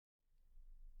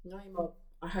Naima,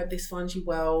 I hope this finds you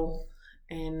well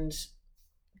and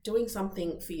doing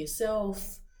something for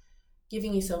yourself,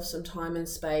 giving yourself some time and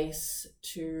space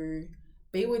to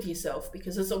be with yourself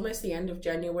because it's almost the end of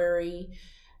January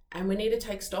and we need to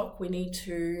take stock. We need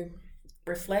to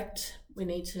reflect. We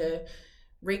need to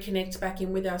reconnect back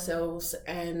in with ourselves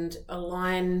and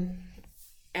align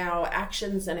our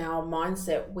actions and our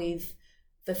mindset with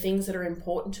the things that are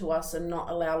important to us and not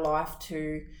allow life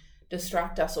to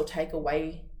distract us or take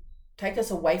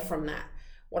us away from that.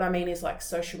 What I mean is like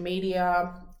social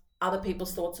media, other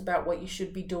people's thoughts about what you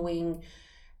should be doing,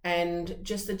 and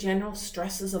just the general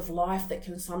stresses of life that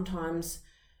can sometimes,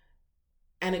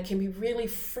 and it can be really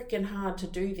freaking hard to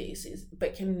do this,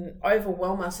 but can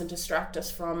overwhelm us and distract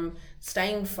us from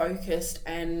staying focused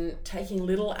and taking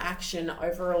little action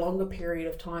over a longer period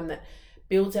of time that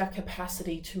builds our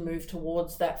capacity to move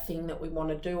towards that thing that we want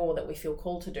to do or that we feel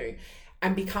called to do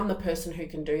and become the person who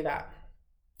can do that.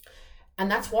 And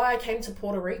that's why I came to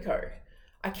Puerto Rico.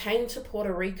 I came to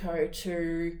Puerto Rico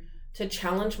to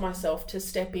challenge myself, to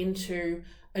step into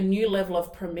a new level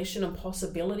of permission and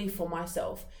possibility for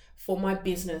myself, for my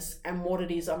business and what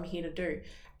it is I'm here to do.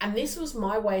 And this was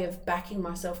my way of backing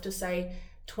myself to say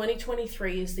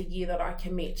 2023 is the year that I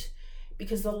commit.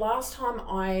 Because the last time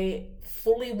I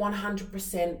fully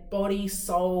 100% body,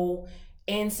 soul,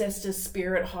 ancestors,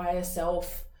 spirit, higher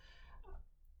self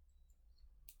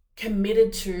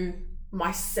committed to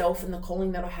myself and the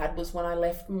calling that I had was when I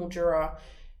left Mildura,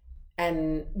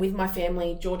 and with my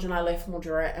family, George and I left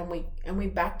Mildura, and we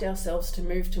backed ourselves to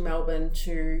move to Melbourne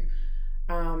to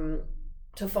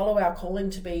follow our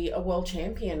calling to be a world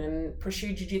champion and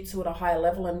pursue jiu-jitsu at a higher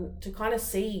level and to kind of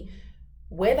see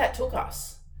where that took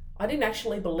us. I didn't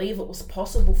actually believe it was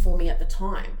possible for me at the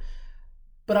time,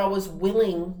 but I was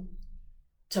willing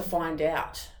to find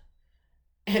out.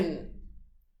 And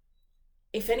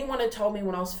if anyone had told me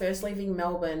when I was first leaving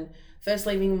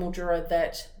Mildura,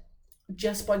 that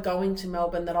just by going to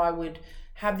Melbourne that I would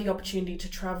have the opportunity to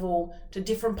travel to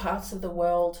different parts of the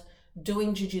world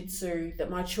doing jiu-jitsu, that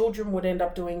my children would end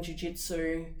up doing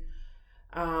jiu-jitsu,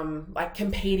 like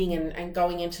competing and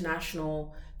going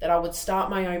international, that I would start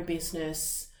my own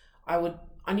business. I'd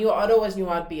always knew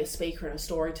I'd be a speaker and a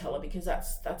storyteller because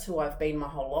that's who I've been my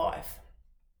whole life.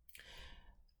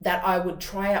 That I would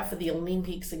try out for the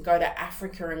Olympics and go to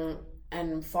Africa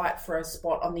and fight for a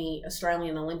spot on the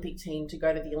Australian Olympic team to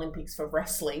go to the Olympics for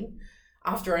wrestling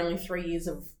after only 2 years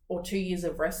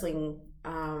of wrestling,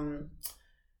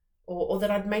 or that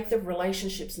I'd make the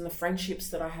relationships and the friendships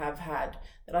that I have had,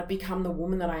 that I'd become the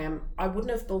woman that I am. I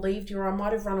wouldn't have believed you, or I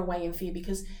might have run away in fear,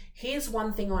 because here's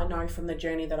one thing I know from the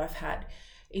journey that I've had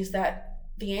is that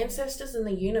the ancestors in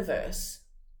the universe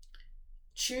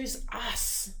choose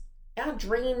us. Our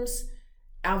dreams,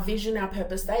 our vision, our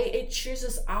purpose, it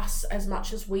chooses us as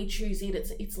much as we choose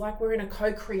it. It's like we're in a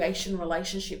co-creation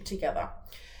relationship together.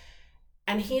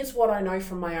 And here's what I know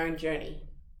from my own journey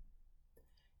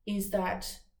is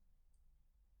that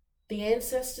the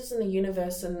ancestors in the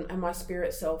universe and my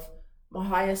spirit self, my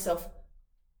higher self,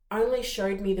 only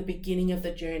showed me the beginning of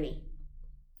the journey.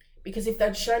 Because if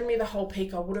they'd shown me the whole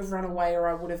peak, I would have run away, or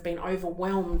I would have been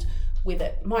overwhelmed with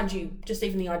it. Mind you, just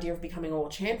even the idea of becoming a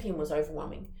world champion was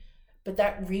overwhelming. But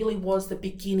that really was the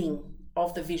beginning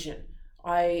of the vision.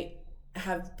 I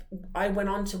went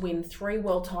on to win 3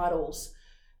 world titles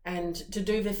and to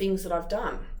do the things that I've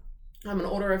done. I'm an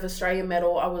Order of Australia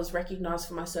medal. I was recognised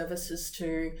for my services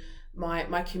to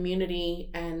my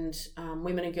community and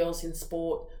women and girls in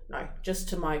sport. No, just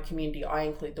to my community. I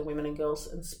include the women and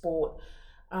girls in sport.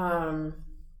 And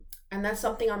that's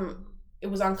something it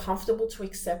was uncomfortable to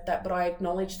accept that, but I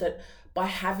acknowledge that by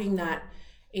having that,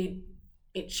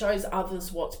 it shows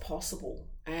others what's possible.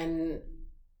 And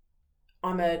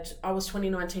I was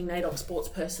 2019 NAIDOC Sports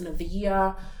Person of the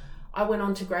Year. I went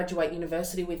on to graduate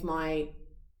university with my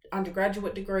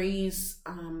undergraduate degrees.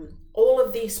 All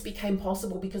of this became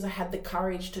possible because I had the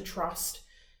courage to trust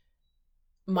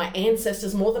my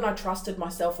ancestors more than I trusted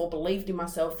myself or believed in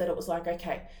myself, that it was like,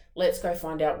 okay, let's go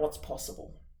find out what's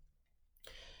possible.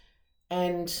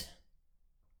 And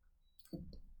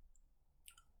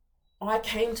I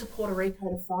came to Puerto Rico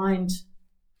to find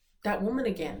that woman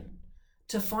again,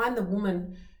 to find the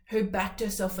woman who backed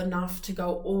herself enough to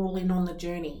go all in on the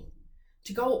journey,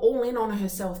 to go all in on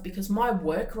herself, because my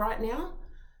work right now,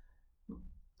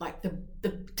 like the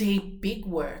deep, big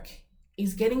work,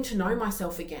 is getting to know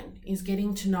myself again, is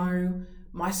getting to know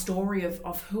my story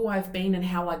of who I've been and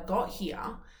how I got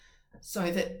here,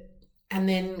 and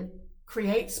then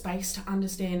create space to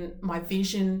understand my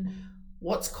vision,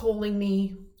 what's calling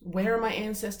me, where are my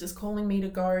ancestors calling me to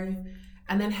go,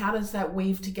 And then how does that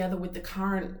weave together with the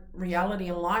current reality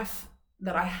in life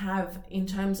that I have in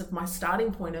terms of my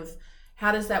starting point of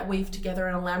how does that weave together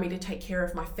and allow me to take care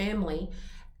of my family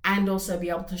and also be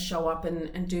able to show up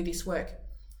and do this work?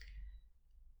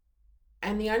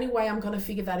 And the only way I'm going to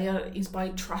figure that out is by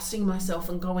trusting myself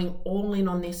and going all in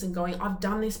on this and going, I've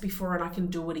done this before and I can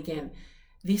do it again.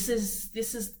 This is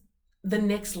the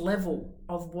next level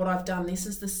of what I've done. This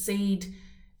is the seed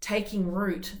taking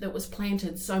root that was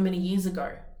planted so many years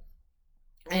ago.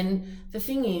 And the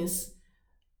thing is,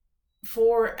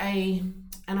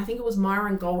 and I think it was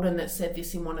Myron Golden that said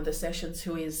this in one of the sessions,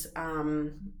 who is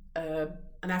an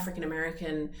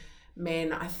African-American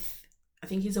man. I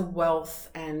think he's a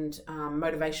wealth and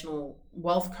motivational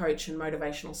wealth coach and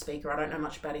motivational speaker. I don't know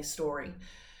much about his story,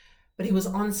 but he was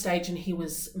on stage and he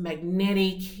was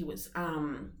magnetic. He was,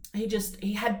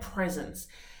 he had presence.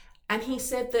 And he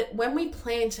said that when we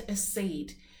plant a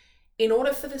seed, in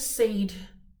order for the seed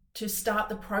to start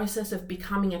the process of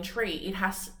becoming a tree,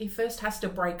 it first has to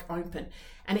break open,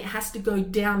 and it has to go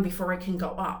down before it can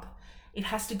go up. It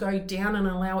has to go down and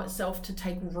allow itself to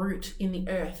take root in the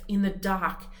earth, in the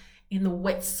dark, in the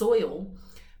wet soil,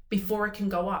 before it can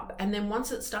go up. And then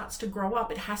once it starts to grow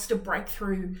up, it has to break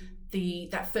through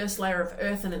that first layer of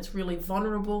earth, and it's really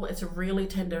vulnerable. It's a really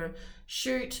tender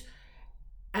shoot,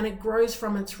 and it grows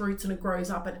from its roots and it grows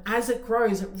up. And as it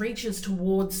grows, it reaches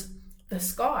towards the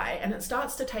sky and it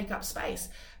starts to take up space.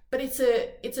 But it's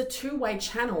a two-way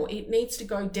channel. It needs to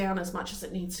go down as much as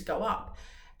it needs to go up.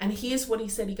 And here's what he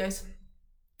said. He goes,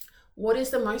 what is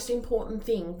the most important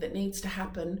thing that needs to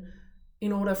happen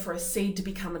in order for a seed to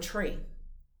become a tree?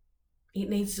 It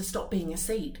needs to stop being a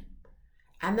seed.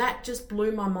 And that just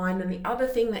blew my mind. And the other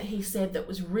thing that he said that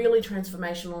was really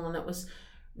transformational and that was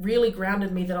really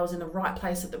grounded me that I was in the right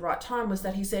place at the right time was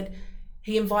that he said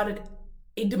he demanded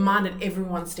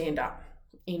everyone stand up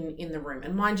in the room.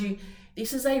 And mind you,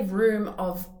 this is a room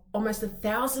of almost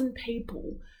 1,000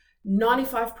 people,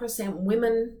 95%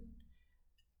 women.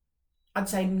 I'd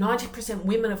say 90%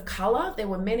 women of color. There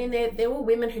were men in there. There were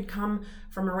women who'd come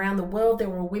from around the world. There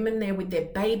were women there with their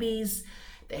babies,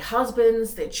 their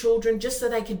husbands, their children, just so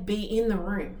they could be in the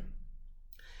room.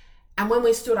 And when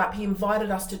we stood up, he invited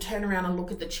us to turn around and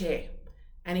look at the chair.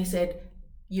 And he said,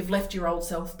 you've left your old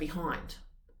self behind.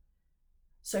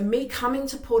 So me coming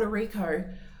to Puerto Rico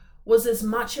was as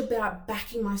much about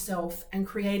backing myself and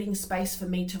creating space for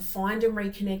me to find and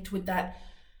reconnect with that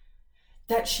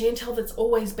Chantel that's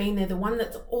always been there, the one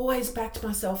that's always backed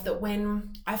myself, that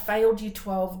when I failed year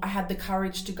 12, I had the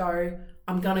courage to go,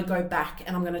 I'm going to go back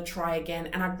and I'm going to try again.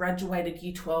 And I graduated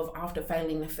year 12 after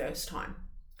failing the first time.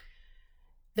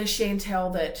 The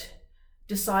Chantel that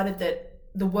decided that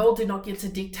the world did not get to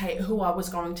dictate who I was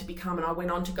going to become, and I went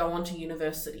on to go on to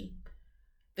university.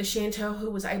 The Chantel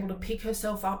who was able to pick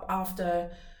herself up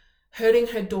after hurting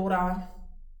her daughter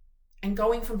and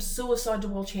going from suicide to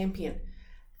world champion.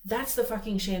 That's the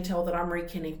fucking Chantel that I'm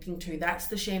reconnecting to. That's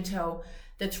the Chantel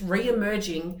that's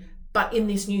re-emerging, but in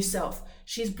this new self.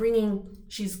 She's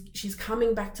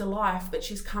coming back to life, but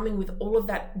she's coming with all of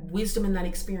that wisdom and that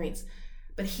experience.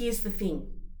 But here's the thing.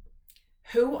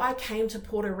 Who I came to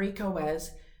Puerto Rico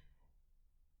as,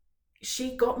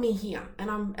 she got me here, and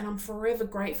I'm forever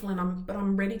grateful, but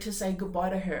I'm ready to say goodbye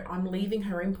to her. I'm leaving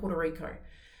her in Puerto Rico.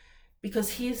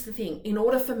 Because here's the thing. In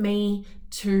order for me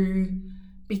to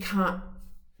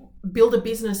build a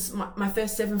business, my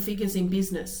first 7 figures in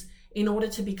business, in order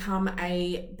to become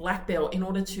a black belt, in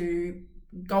order to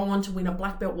go on to win a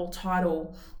black belt world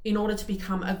title, in order to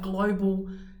become a global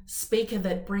speaker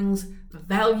that brings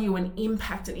value and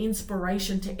impact and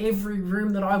inspiration to every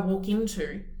room that I walk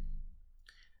into,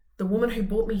 the woman who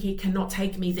brought me here cannot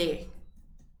take me there.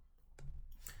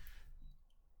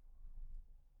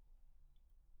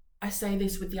 I say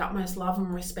this with the utmost love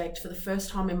and respect. For the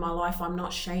first time in my life, I'm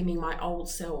not shaming my old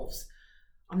selves.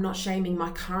 I'm not shaming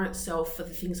my current self for the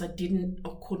things I didn't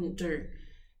or couldn't do.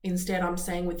 Instead, I'm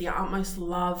saying with the utmost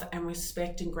love and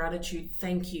respect and gratitude,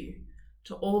 thank you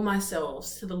to all my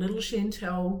selves, to the little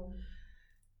Chantel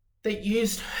that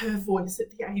used her voice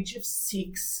at the age of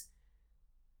 6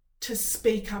 to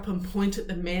speak up and point at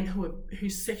the man who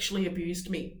sexually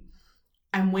abused me.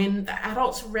 And when the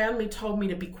adults around me told me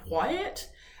to be quiet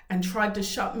and tried to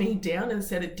shut me down and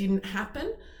said it didn't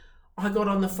happen, I got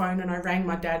on the phone and I rang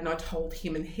my dad and I told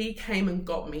him, and he came and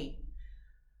got me.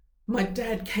 My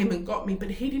dad came and got me,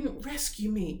 but he didn't rescue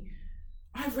me.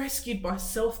 I rescued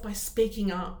myself by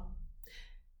speaking up.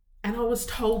 And I was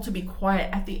told to be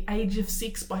quiet at the age of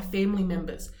 6 by family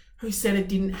members who said it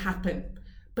didn't happen,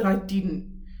 but I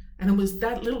didn't. And it was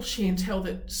that little Chantel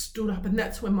that stood up, and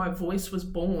that's when my voice was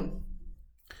born.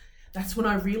 That's when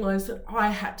I realized that I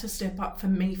had to step up for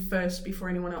me first before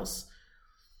anyone else.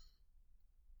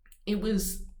 It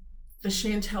was the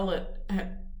Chantel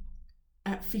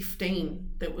at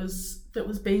 15 that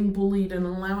was being bullied and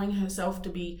allowing herself to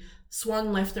be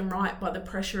swung left and right by the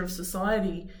pressure of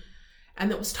society, and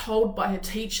that was told by a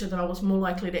teacher that I was more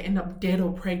likely to end up dead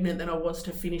or pregnant than I was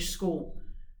to finish school.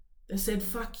 They said,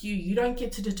 fuck you, you don't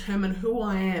get to determine who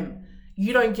I am.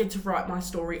 You don't get to write my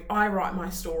story, I write my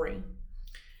story.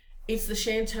 It's the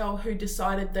Chantel who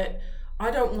decided that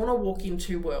I don't want to walk in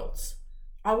two worlds.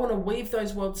 I want to weave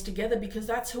those worlds together because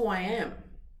that's who I am.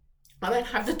 I don't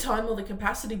have the time or the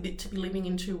capacity to be living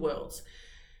in two worlds.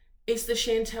 It's the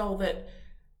Chantel that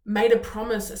made a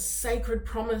promise, a sacred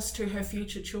promise to her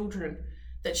future children,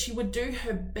 that she would do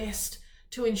her best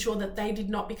to ensure that they did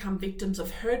not become victims of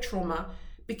her trauma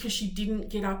because she didn't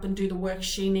get up and do the work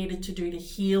she needed to do to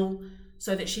heal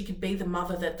so that she could be the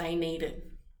mother that they needed.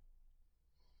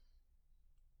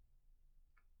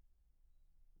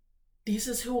 This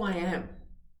is who I am.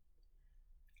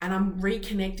 And I'm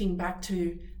reconnecting back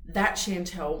to that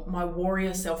Chantel, my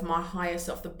warrior self, my higher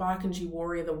self, the Barkanji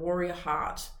warrior, the warrior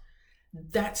heart.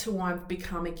 That's who I've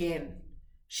become again.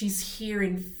 She's here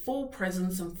in full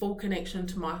presence and full connection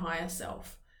to my higher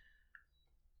self.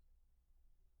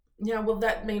 Now, will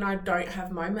that mean I don't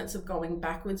have moments of going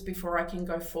backwards before I can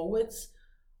go forwards?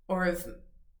 Or of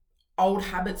old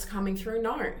habits coming through?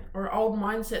 No. Or old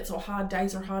mindsets or hard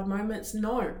days or hard moments?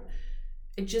 No.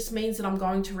 It just means that I'm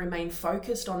going to remain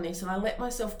focused on this, and I let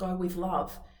myself go with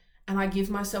love, and I give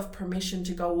myself permission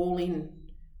to go all in,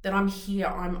 that I'm here,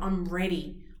 I'm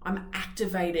ready, I'm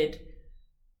activated.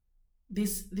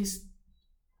 This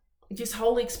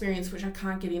whole experience, which I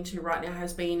can't get into right now,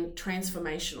 has been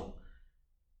transformational.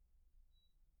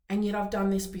 And yet I've done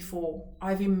this before.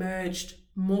 I've emerged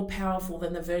more powerful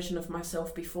than the version of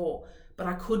myself before, but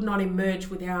I could not emerge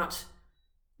without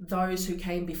those who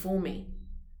came before me.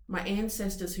 My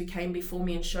ancestors who came before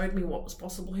me and showed me what was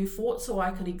possible, who fought so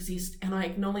I could exist, and I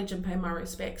acknowledge and pay my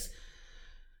respects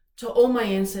to all my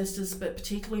ancestors, but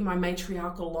particularly my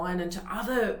matriarchal line, and to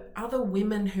other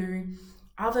women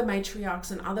other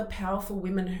matriarchs and other powerful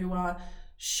women who are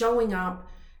showing up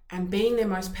and being their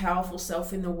most powerful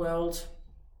self in the world.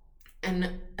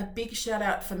 And a big shout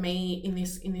out for me in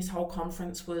this whole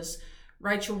conference was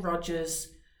Rachel Rogers,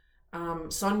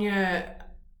 Sonia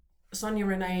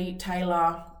Renee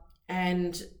Taylor,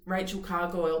 and Rachel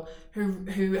Cargoyle,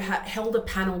 who held a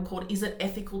panel called "Is It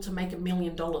Ethical to Make $1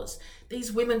 Million?"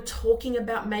 These women talking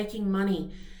about making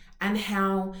money, and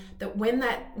how that when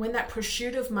that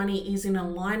pursuit of money is in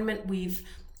alignment with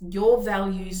your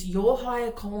values, your higher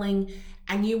calling,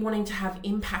 and you wanting to have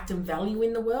impact and value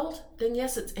in the world, then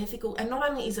yes, it's ethical. And not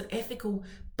only is it ethical,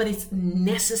 but it's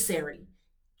necessary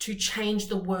to change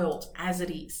the world as it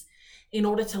is, in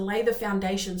order to lay the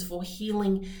foundations for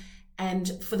healing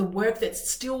and for the work that's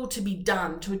still to be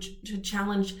done to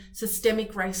challenge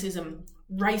systemic racism,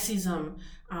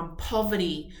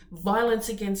 poverty, violence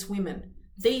against women.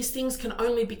 These things can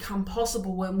only become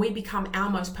possible when we become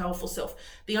our most powerful self.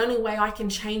 The only way I can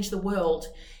change the world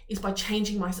is by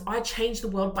changing myself. I change the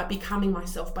world by becoming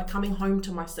myself, by coming home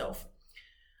to myself.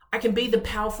 I can be the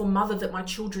powerful mother that my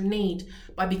children need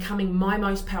by becoming my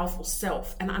most powerful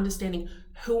self and understanding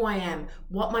who I am,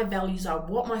 what my values are,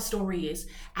 what my story is,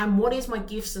 and what is my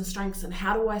gifts and strengths, and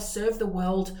how do I serve the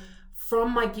world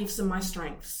from my gifts and my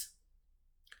strengths,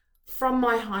 from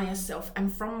my higher self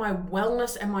and from my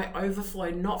wellness and my overflow,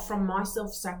 not from my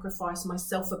self-sacrifice, my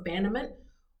self-abandonment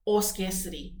or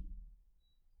scarcity.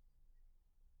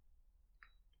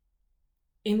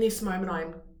 In this moment,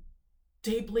 I'm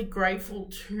deeply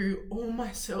grateful to all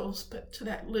my selves, but to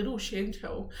that little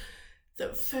Chantel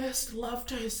that first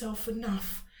loved herself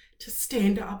enough to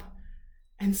stand up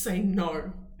and say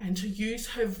no, and to use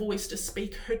her voice to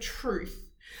speak her truth,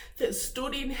 that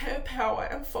stood in her power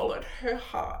and followed her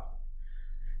heart,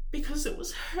 because it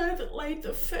was her that laid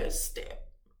the first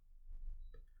step.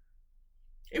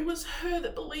 It was her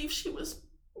that believed she was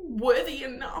worthy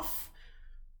enough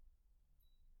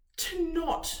to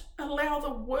not allow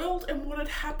the world and what had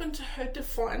happened to her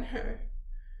define her.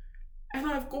 And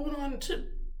I've gone on to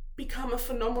become a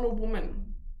phenomenal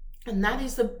woman. And that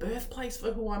is the birthplace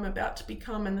for who I'm about to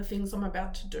become and the things I'm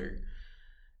about to do.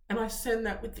 And I send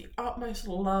that with the utmost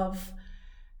love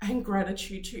and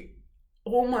gratitude to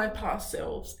all my past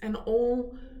selves and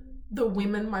all the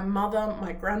women, my mother,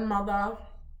 my grandmother,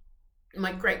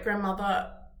 my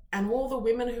great-grandmother, and all the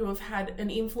women who have had an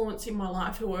influence in my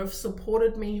life, who have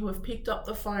supported me, who have picked up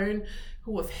the phone,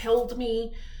 who have held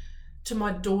me, to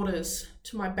my daughters,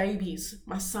 to my babies,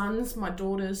 my sons, my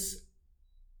daughters,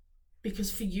 because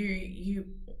for you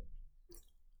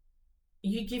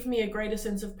you give me a greater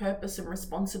sense of purpose and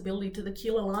responsibility to the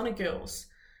Kilalana girls.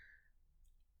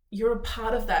 You're a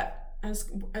part of that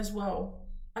as well.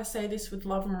 I say this with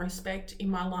love and respect in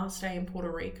my last day in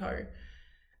Puerto Rico.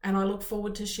 And I look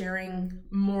forward to sharing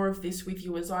more of this with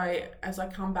you as I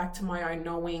come back to my own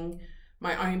knowing,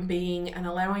 my own being, and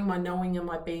allowing my knowing and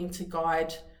my being to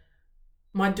guide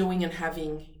my doing and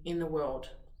having in the world.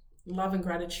 Love and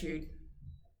gratitude.